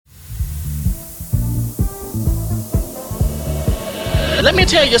let me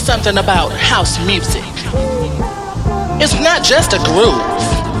tell you something about house music. It's not just a groove.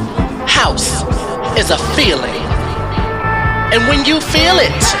 House is a feeling. And when you feel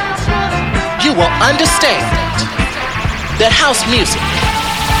it, you will understand that house music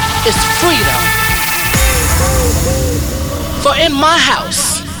is freedom. For in my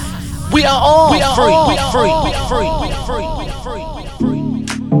house, we are all free.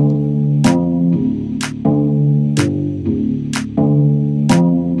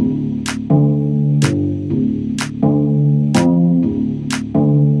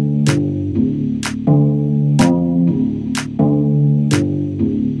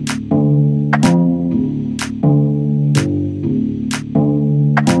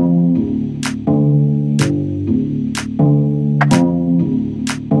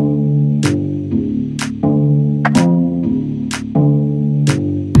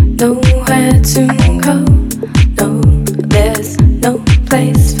 Nowhere to go, no, there's no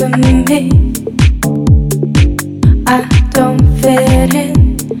place for me. I don't fit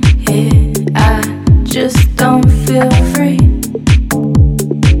in here, I just don't feel free.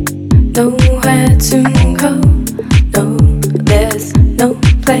 Nowhere to go, no, there's no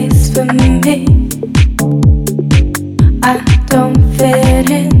place for me. I don't fit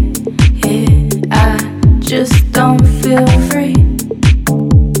in here, I just don't feel free.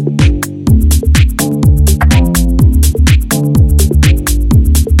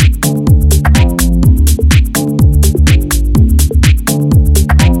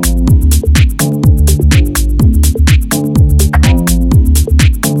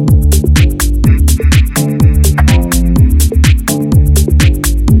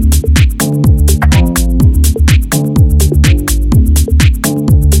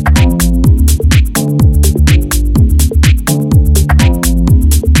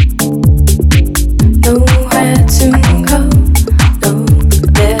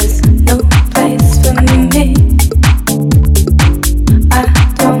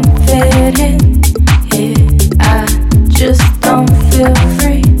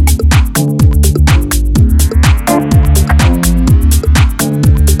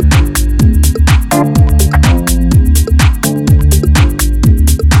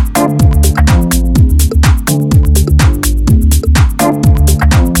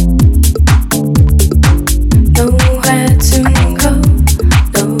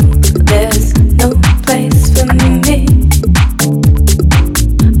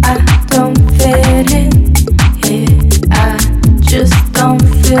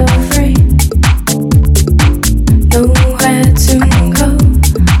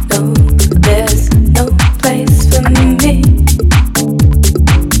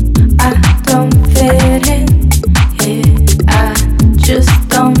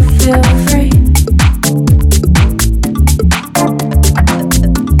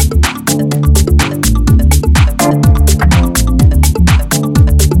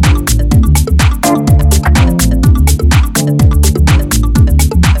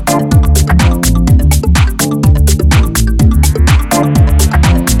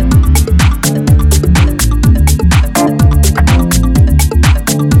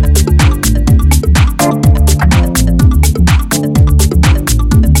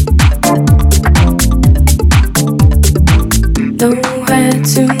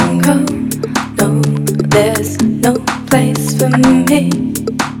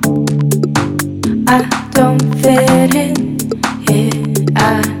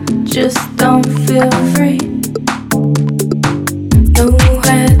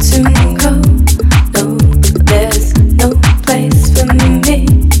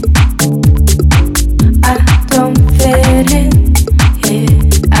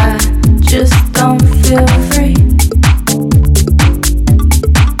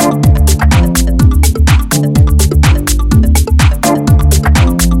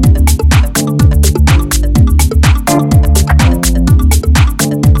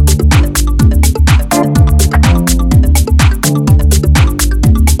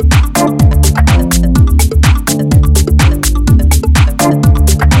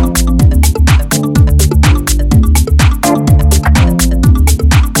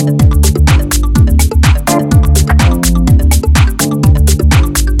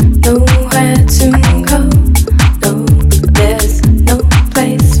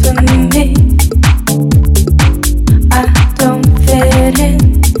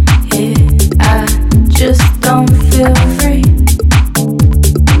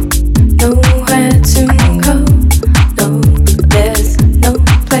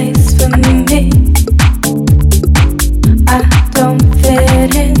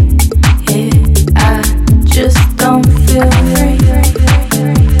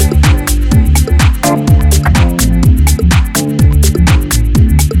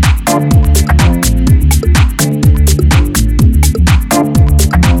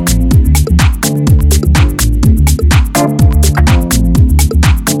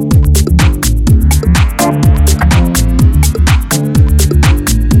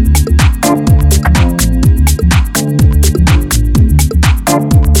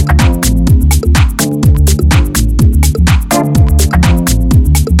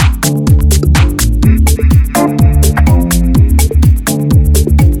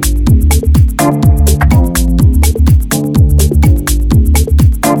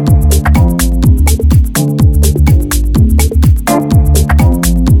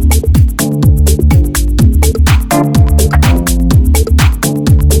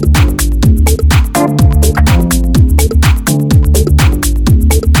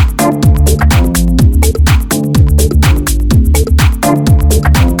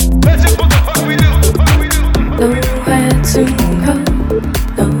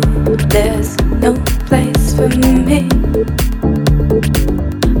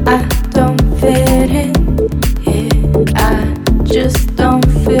 fit in. Yeah, I just don't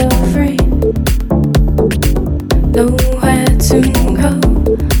feel free. Nowhere to go.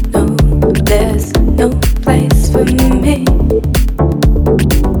 No, there's no place for me.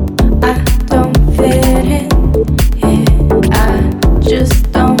 I don't fit in. Yeah, I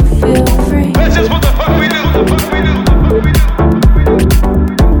just don't feel free. That's just what the fuck we do. The fuck we do. The fuck we do.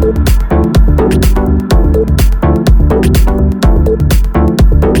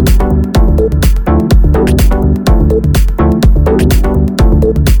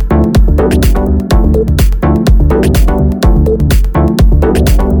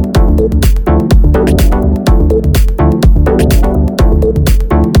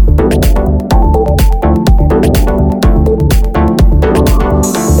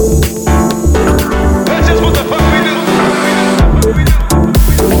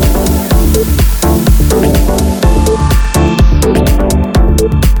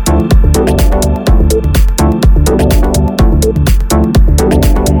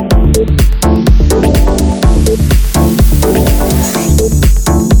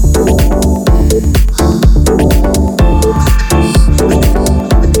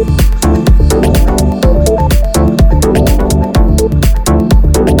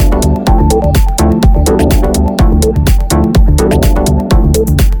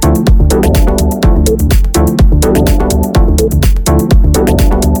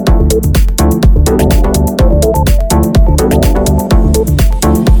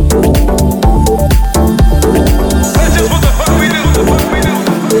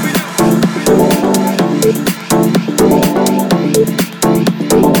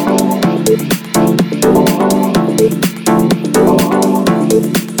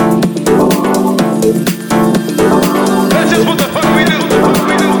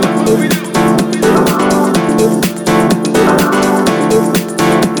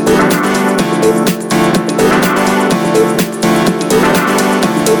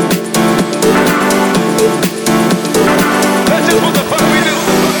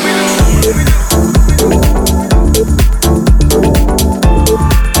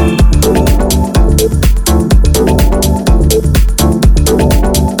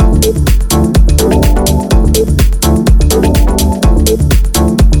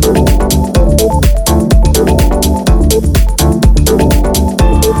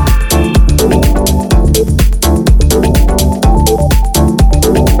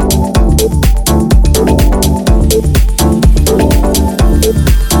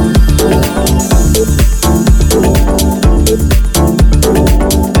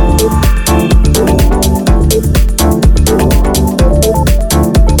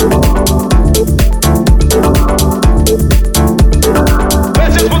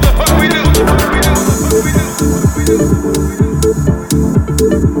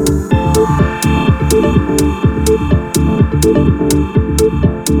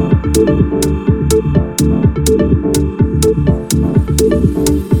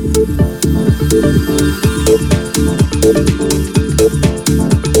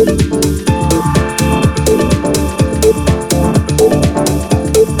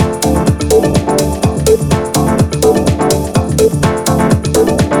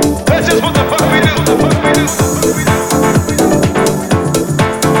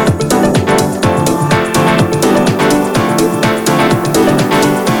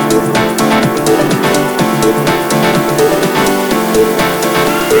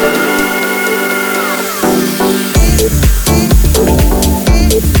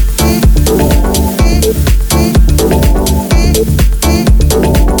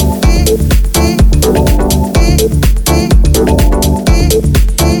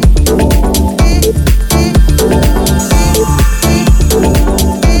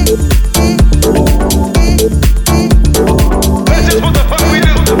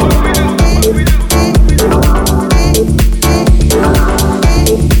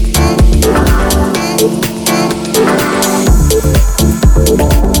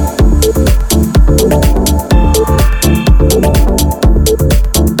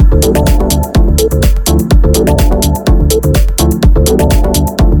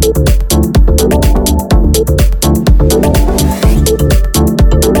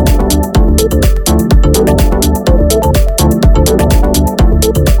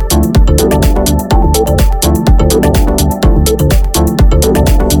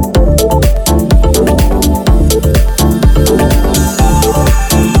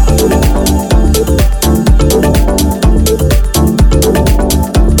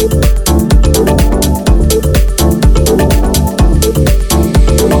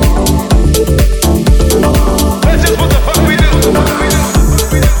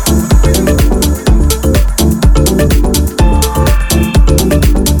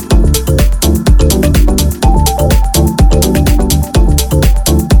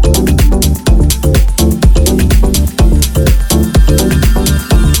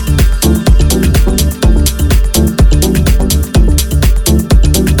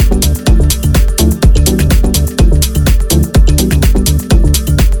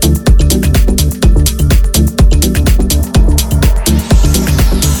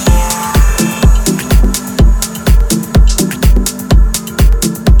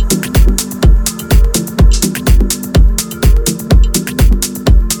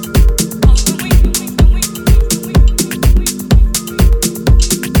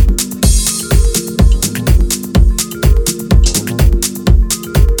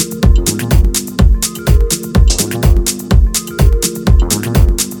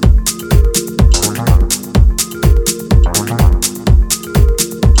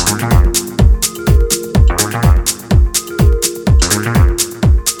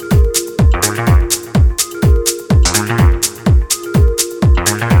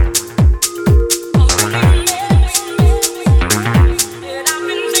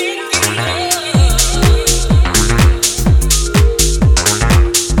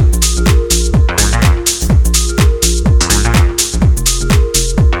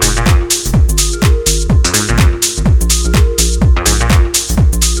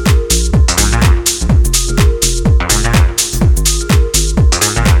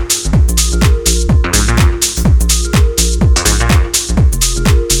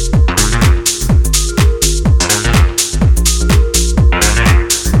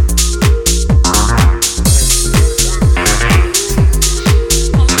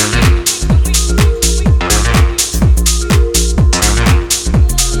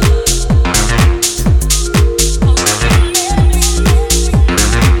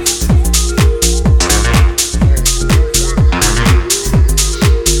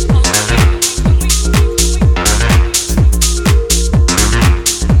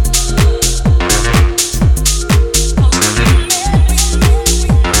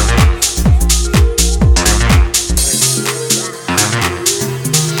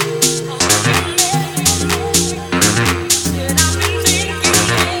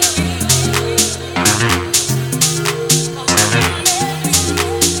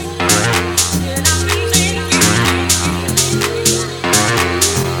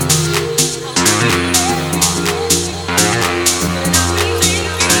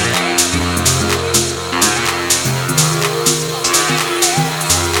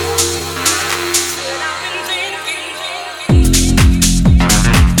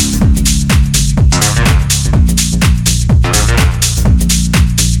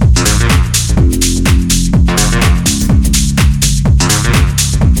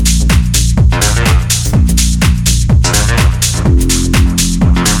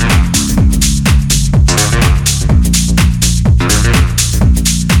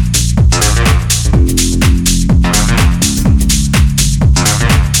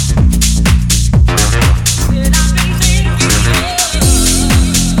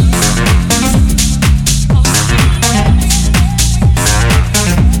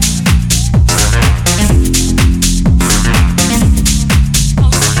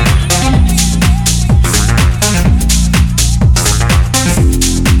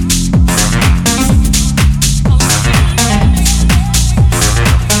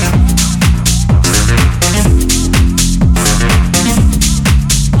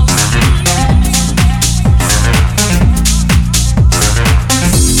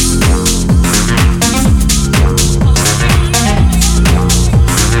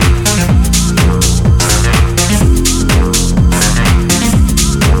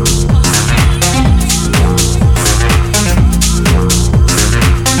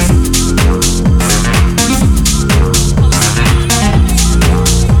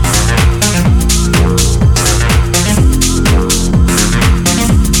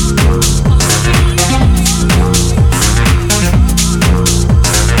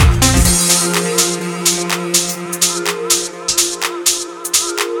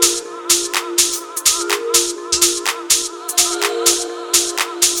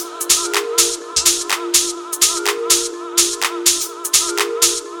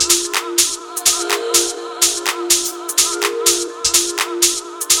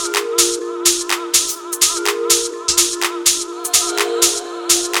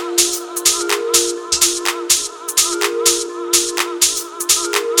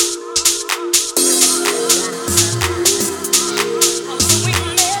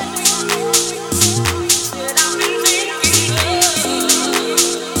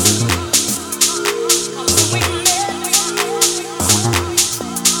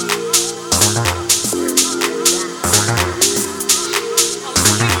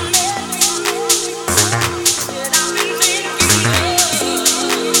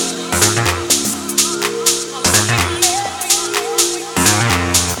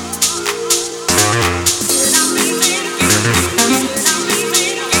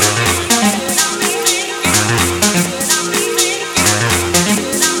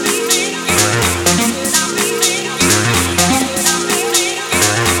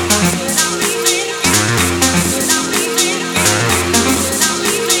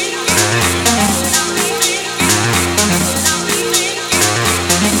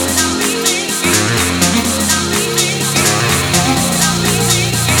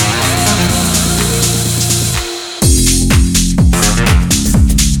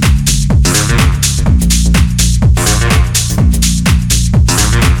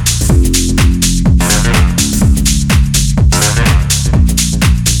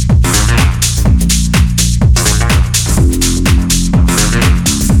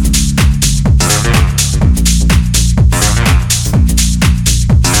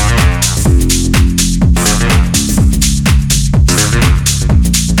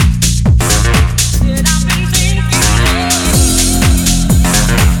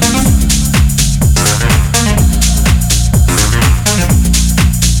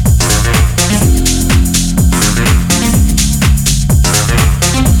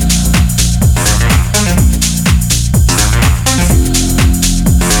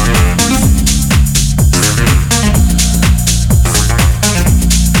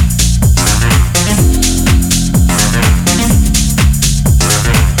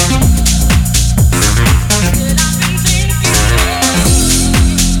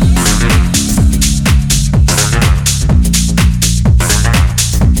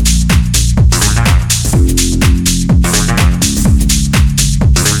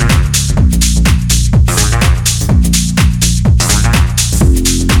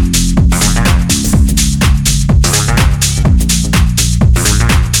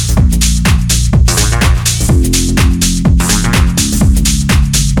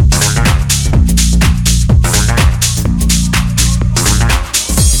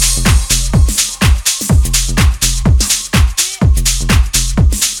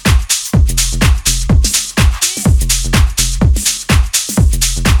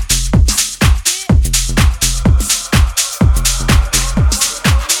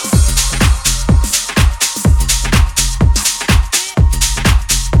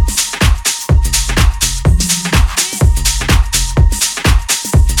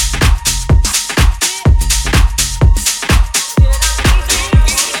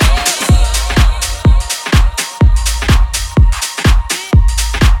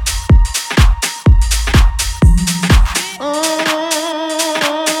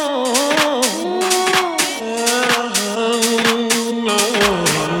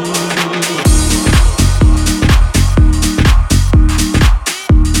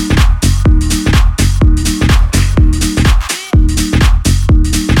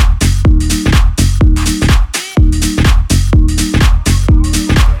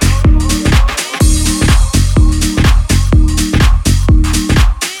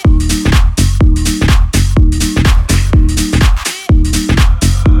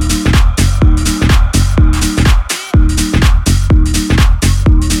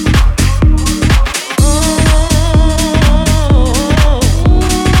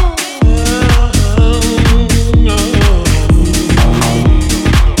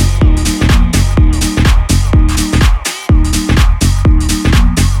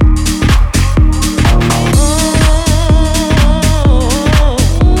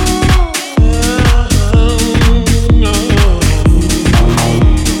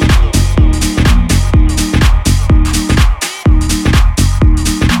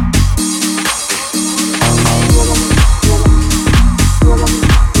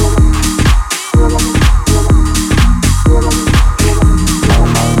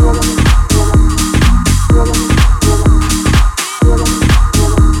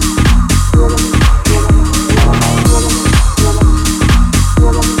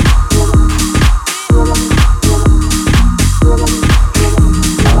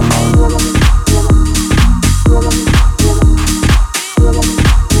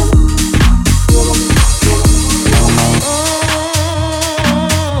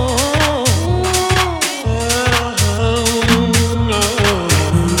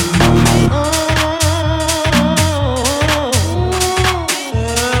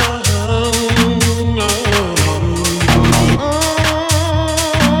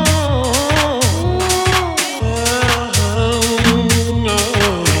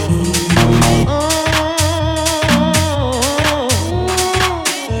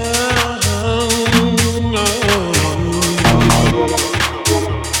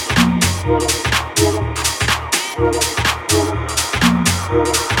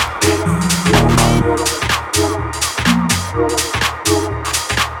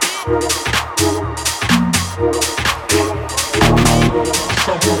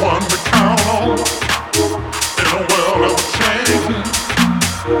 one to count on in a world of change.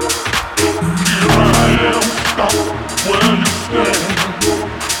 Here I am, stuck where you stand.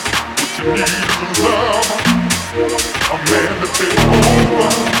 What you need is a love, a man to take over.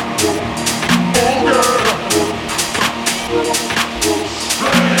 Oh girl,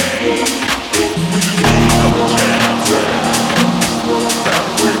 strange when you need another chance. That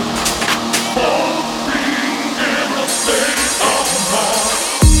way for being in a state of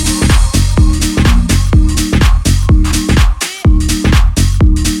mind.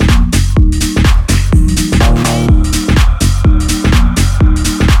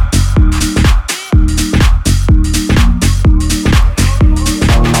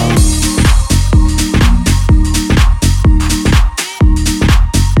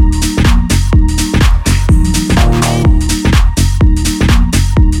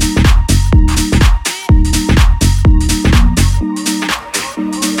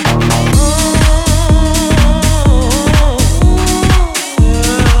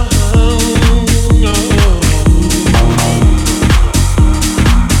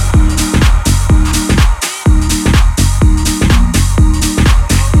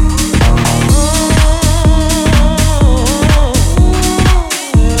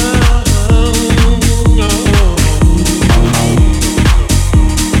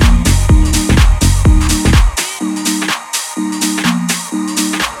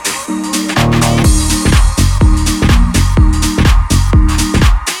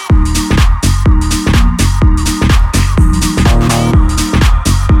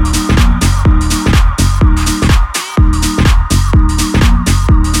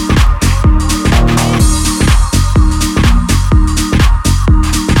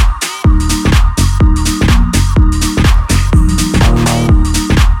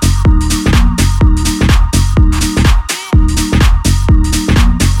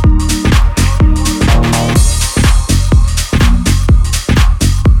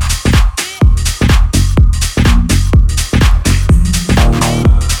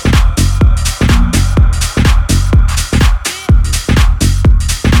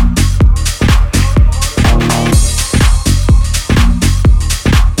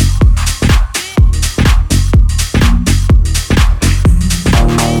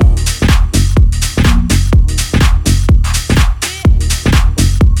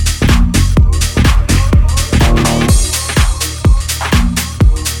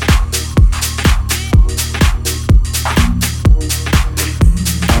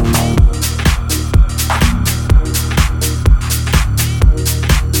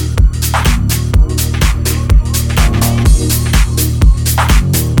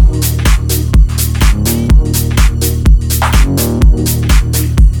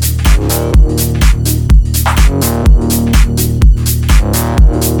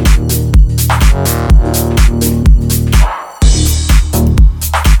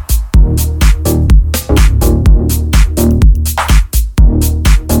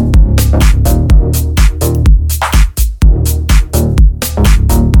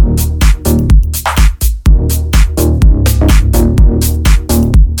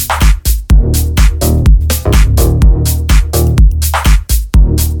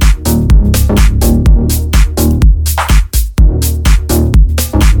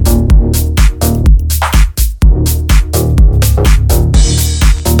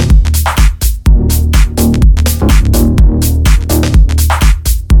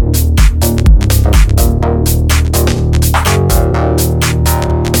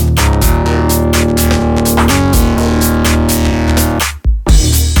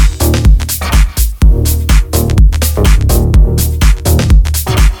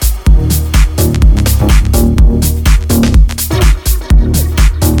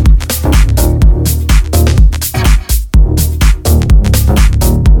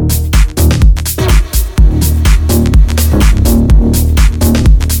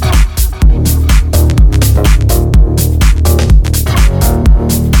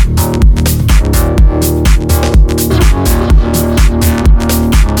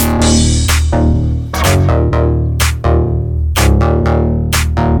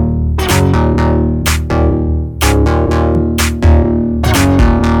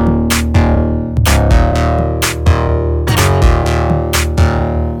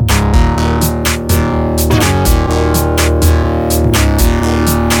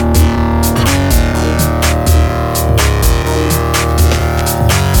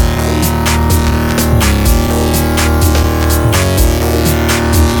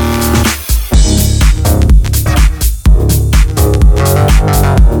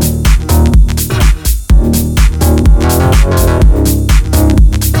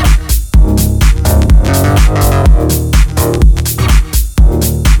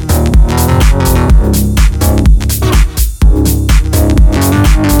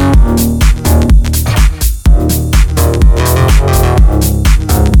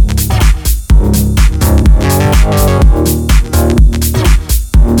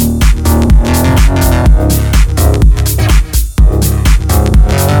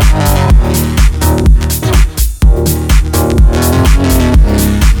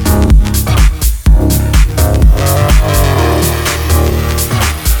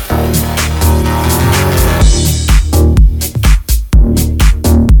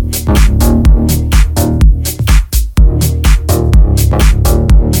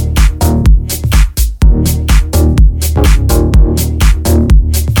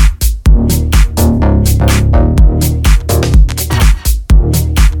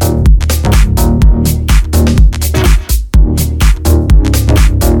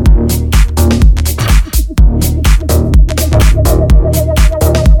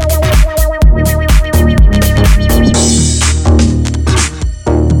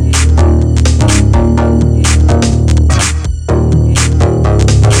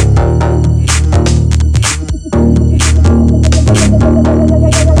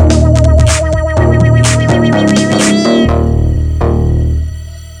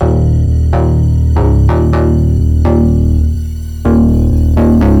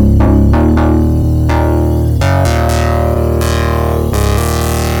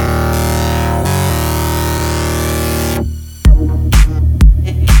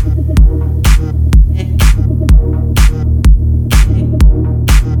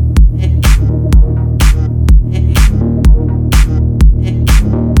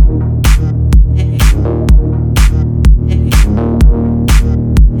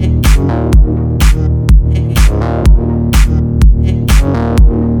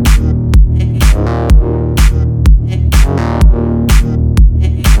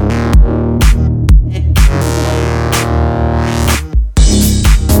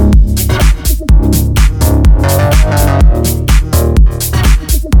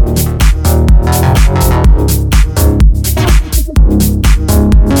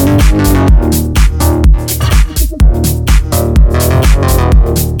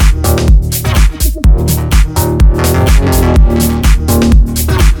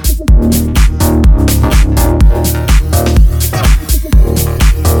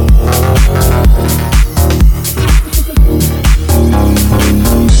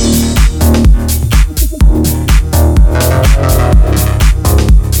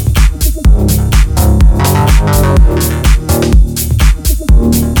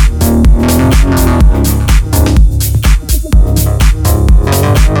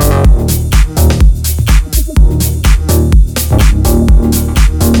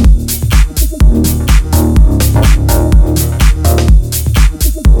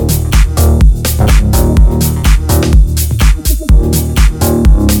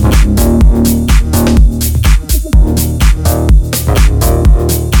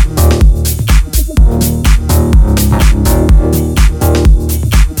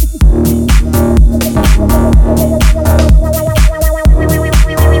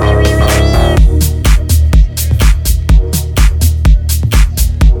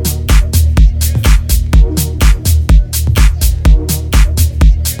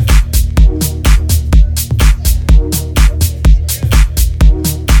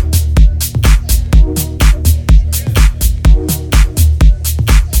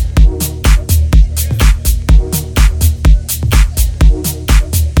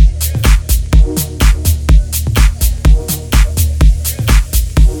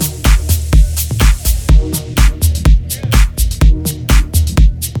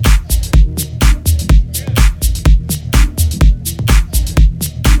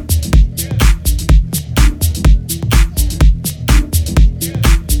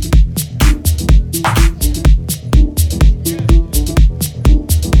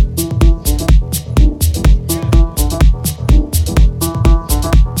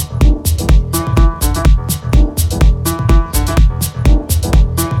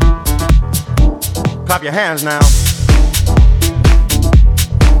 Clap your hands now.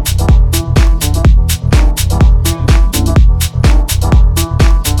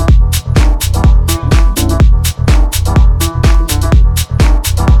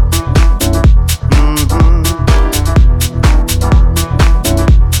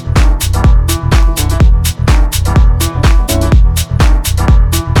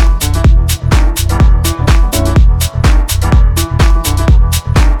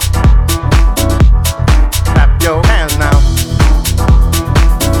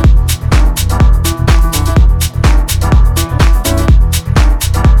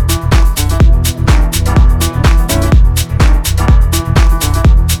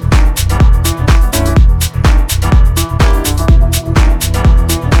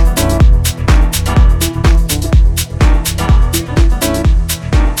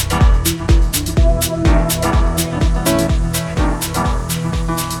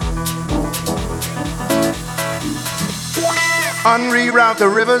 Unreroute the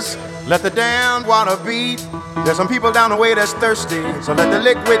rivers, let the damned water beat. There's some people down the way that's thirsty, so let the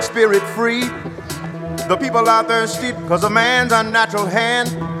liquid spirit free. The people are thirsty because of man's unnatural hand.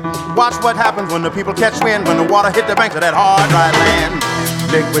 Watch what happens when the people catch wind, when the water hit the banks of that hard, dry land.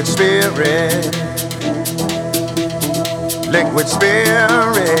 Liquid spirit, liquid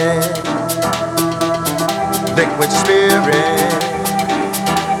spirit, liquid spirit,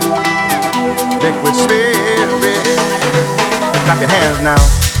 liquid spirit. Clap your hands now.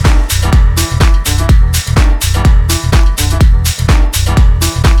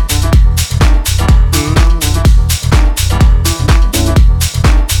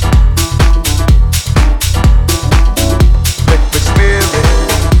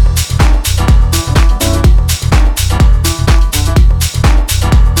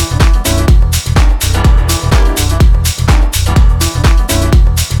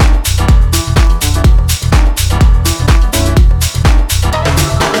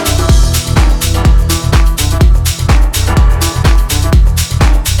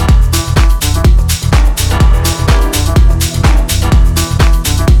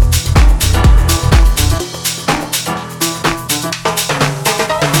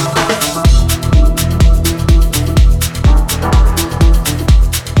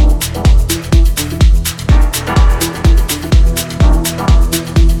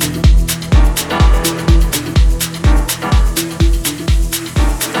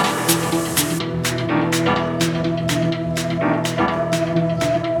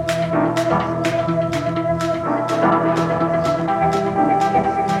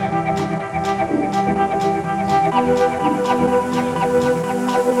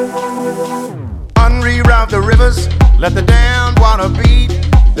 Unreroute the rivers, let the damned water beat.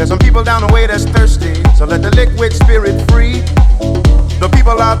 There's some people down the way that's thirsty, so let the liquid spirit free. The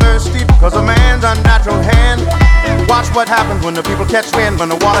people are thirsty because of man's unnatural hand. Watch what happens when the people catch wind, when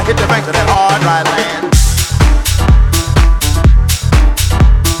the water hit the banks of that hard, dry land.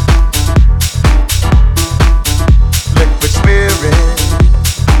 Liquid spirit,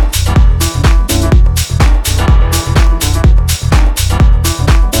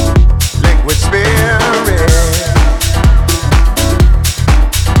 liquid spirit.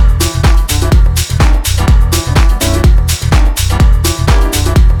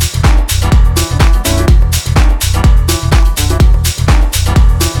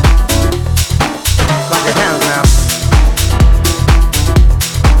 Clap your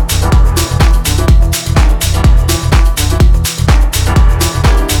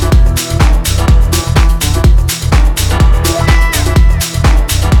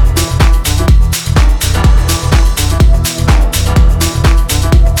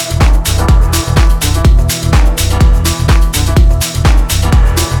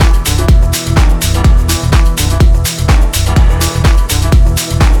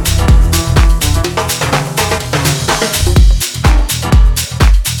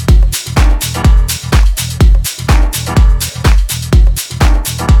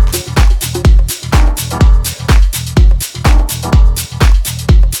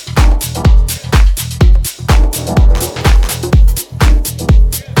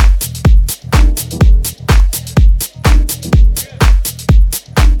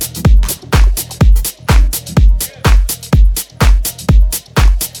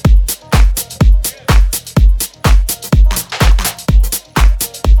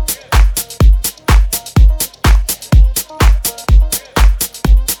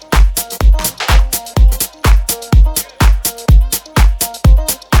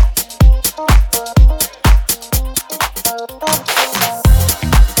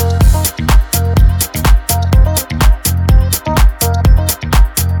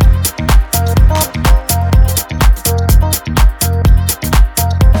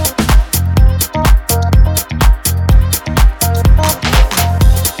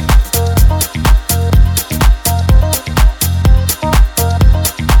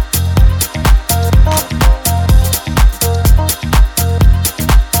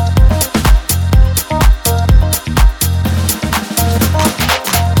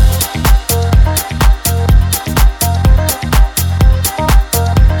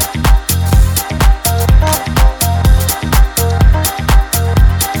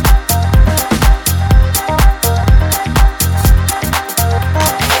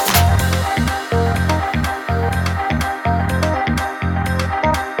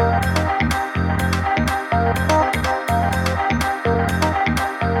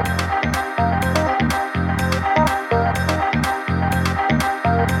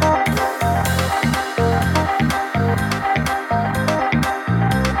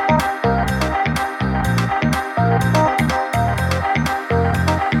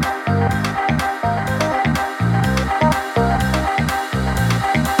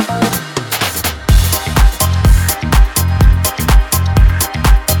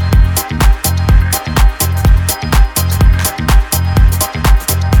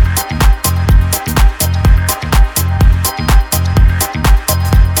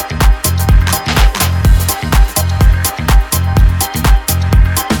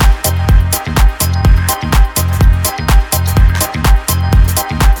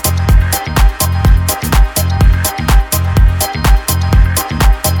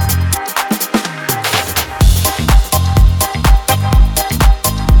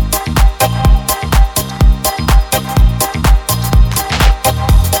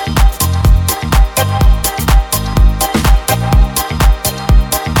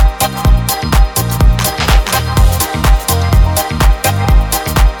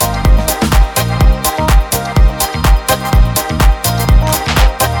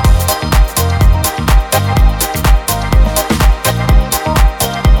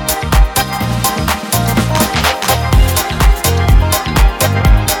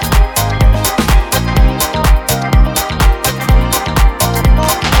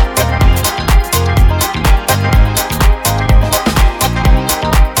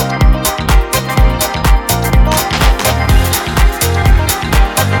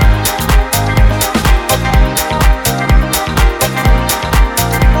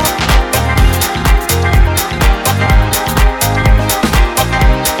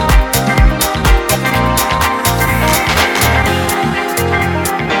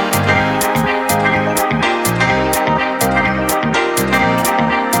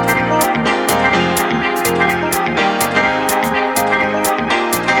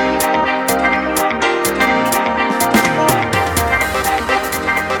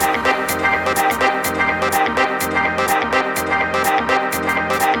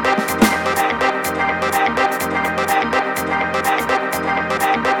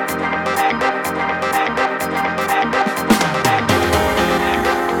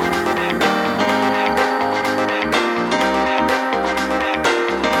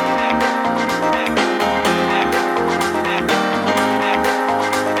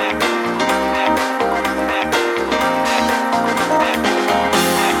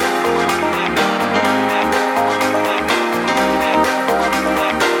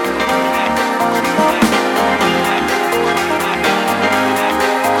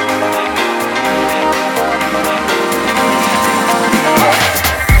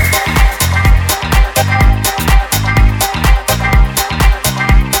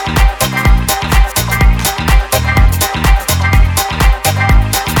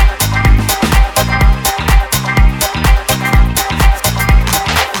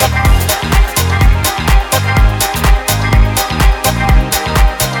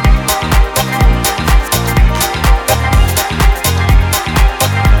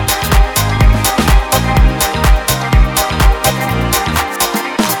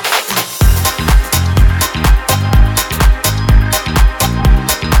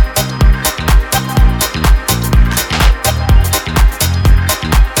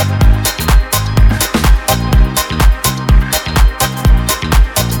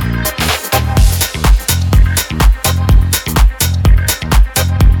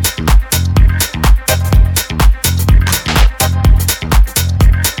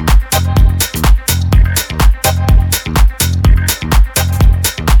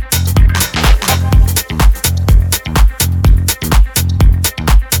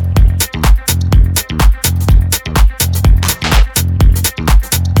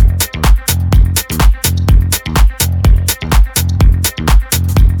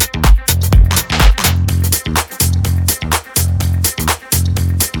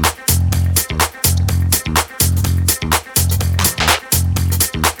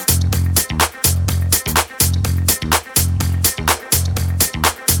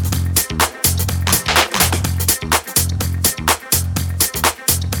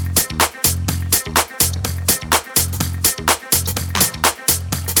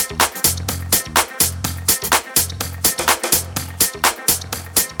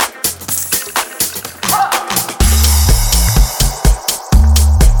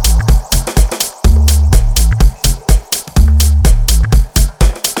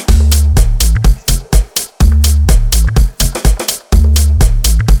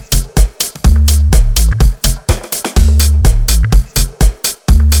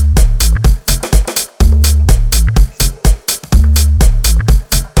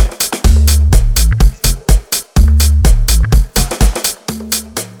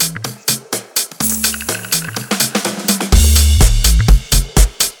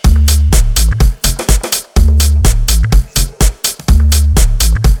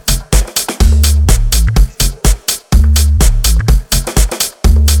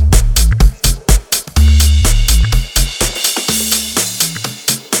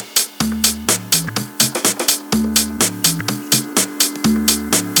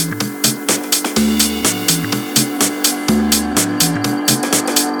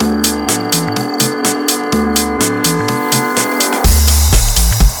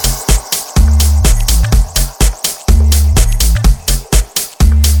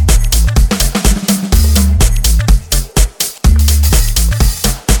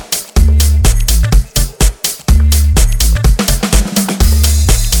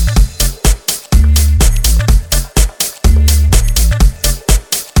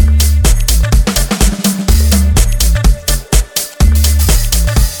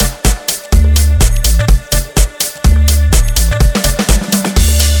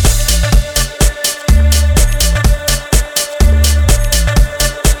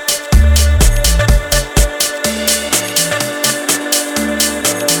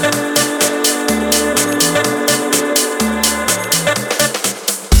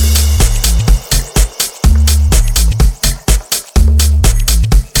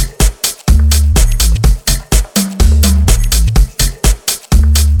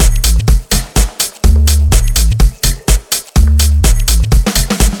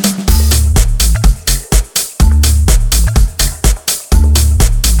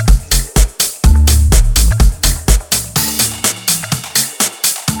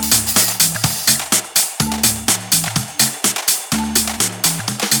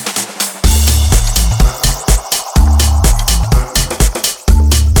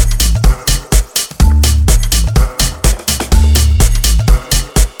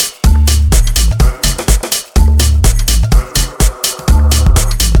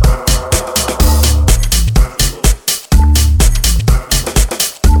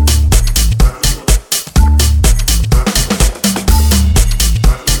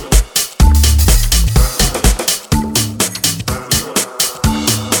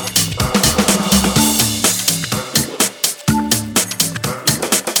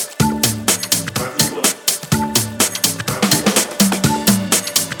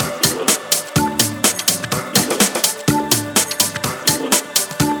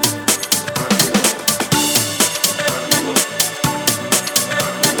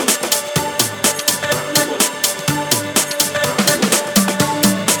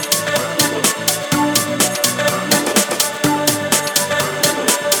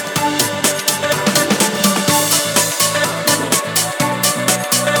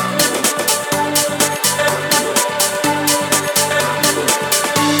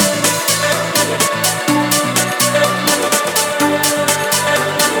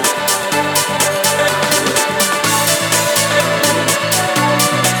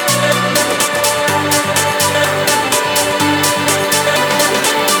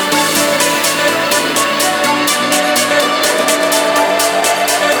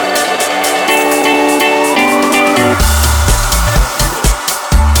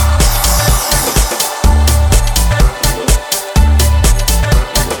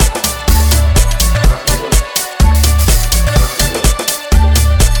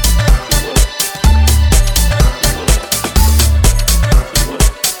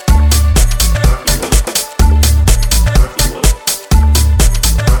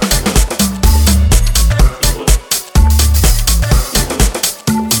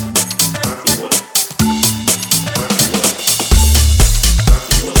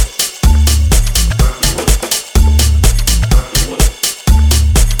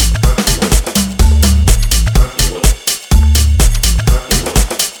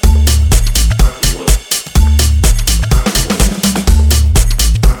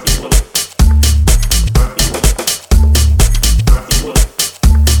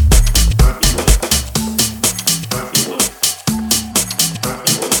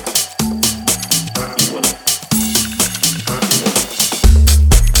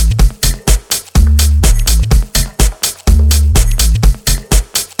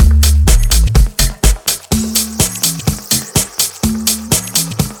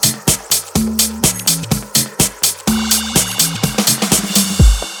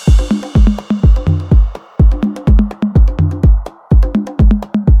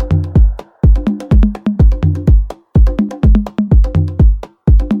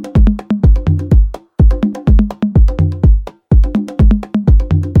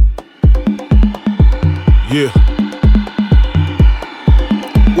Yeah.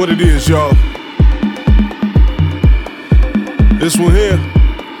 What it is, y'all. This one here,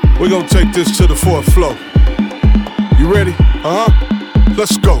 we're gonna take this to the fourth floor. You ready?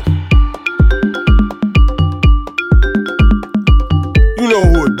 Let's go. You know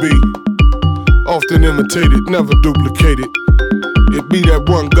who it be. Often imitated, never duplicated. It be that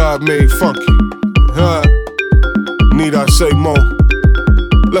one God made funky. Need I say more?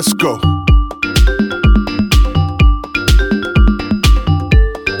 Let's go.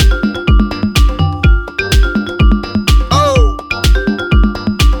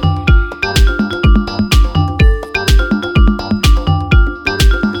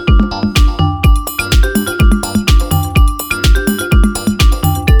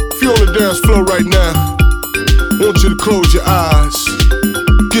 Flow right now. Want you to close your eyes.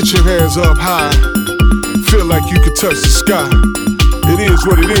 Get your hands up high. Feel like you could touch the sky. It is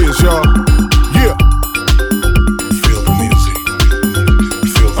what it is, y'all. Yeah. Feel the music.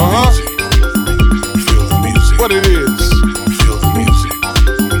 Feel the music. Feel the music. What it is. Feel the music.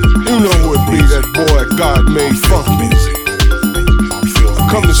 You know who it be, that boy God made funky.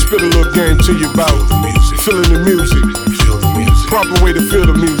 Come to spit a little game to you about feeling the music. Proper way to feel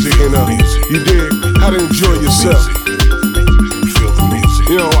the music, and you dig how to enjoy yourself.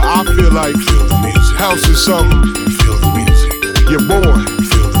 You know, I feel like house is something you're born.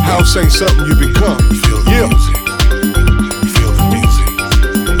 House ain't something you become. Yeah.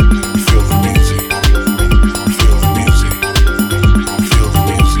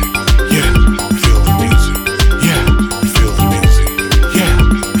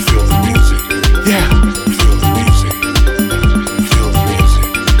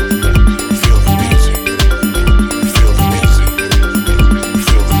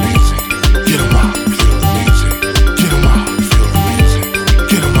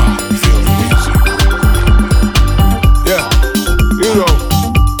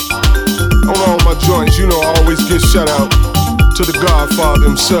 You know, I always give shout out to the Godfather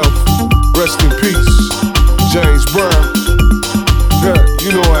himself. Rest in peace, James Brown. Yeah,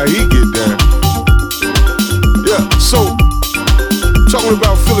 you know how he get down. Yeah, so talking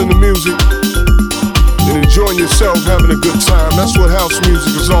about feeling the music and enjoying yourself, having a good time. That's what house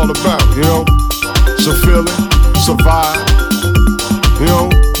music is all about, you know. So feel it, survive. You know,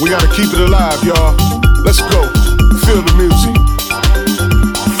 we gotta keep it alive, y'all. Let's go, feel the music.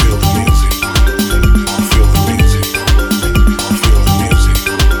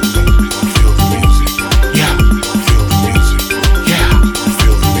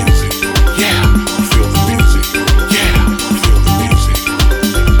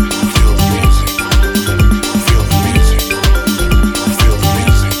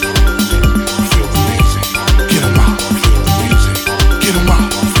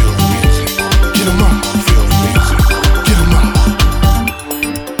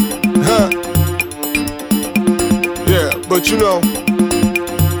 But you know,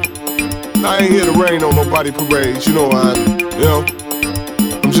 I ain't here to rain on nobody parades, you know,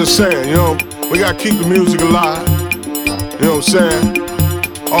 I'm just saying, you know, we gotta keep the music alive, you know what I'm saying?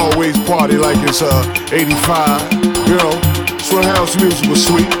 Always party like it's 85, you know, that's when house music was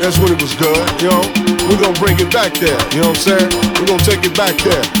sweet, that's when it was good, you know, we're gonna bring it back there, you know what I'm saying? We're gonna take it back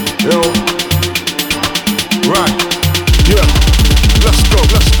there, you know, right, yeah, let's go,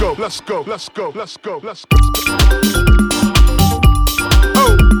 let's go, let's go, let's go, let's go, let's go.